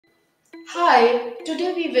Hi,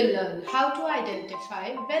 today we will learn how to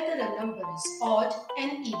identify whether a number is odd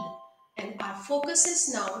and even. And our focus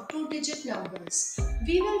is now two-digit numbers.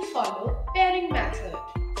 We will follow pairing method.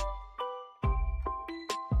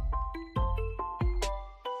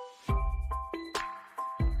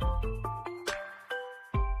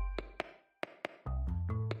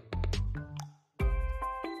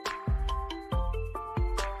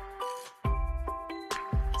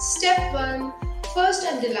 Step 1. First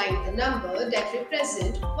underline the number that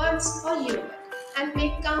represent ones or unit and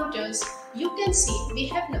make counters. You can see we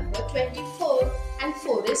have number 24 and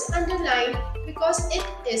 4 is underlined because it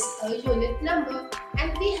is a unit number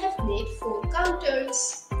and we have made 4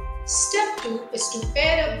 counters. Step 2 is to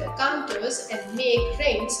pair up the counters and make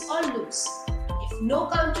rings or loops. If no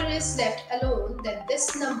counter is left alone, then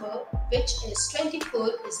this number, which is 24,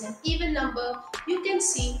 is an even number. You can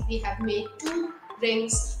see we have made 2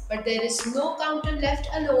 rings, but there is no counter left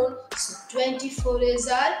alone, so 24 is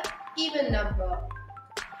our even number.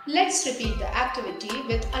 Let's repeat the activity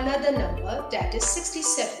with another number, that is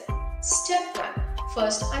 67. Step 1.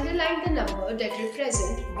 First underline the number that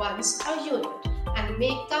represent ones or unit and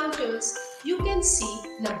make counters. You can see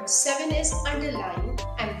number 7 is underlined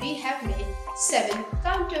and we have made 7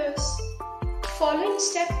 counters. Following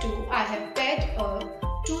step 2, I have paired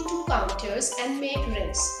 2 counters and made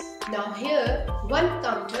rings. Now here, one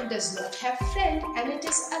counter does not have friend and it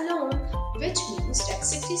is alone, which means that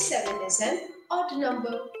 67 is an odd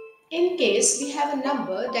number. In case we have a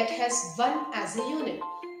number that has 1 as a unit,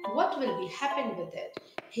 what will be happen with it?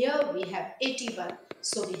 Here we have 81,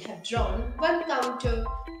 so we have drawn one counter.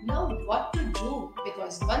 Now what to do?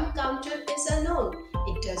 Because one counter is unknown,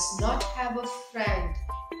 it does not have a friend.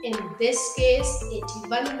 In this case,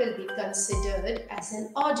 81 will be considered as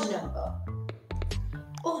an odd number.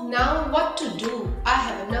 Oh, now what to do? I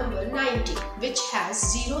have a number 90 which has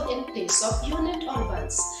 0 in place of unit or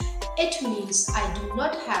ones. It means I do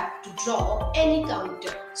not have to draw any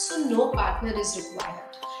counter, so no partner is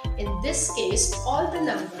required. In this case, all the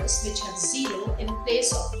numbers which have 0 in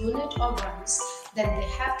place of unit or ones, then they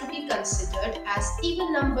have to be considered as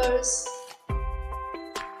even numbers.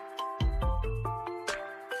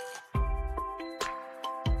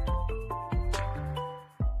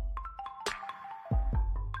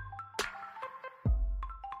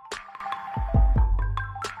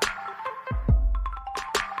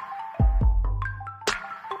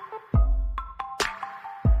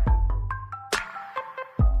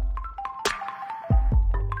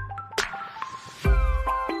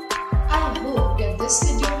 I hope that this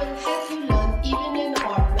video will help you learn even and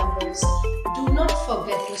odd numbers. Do not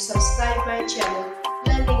forget to subscribe my channel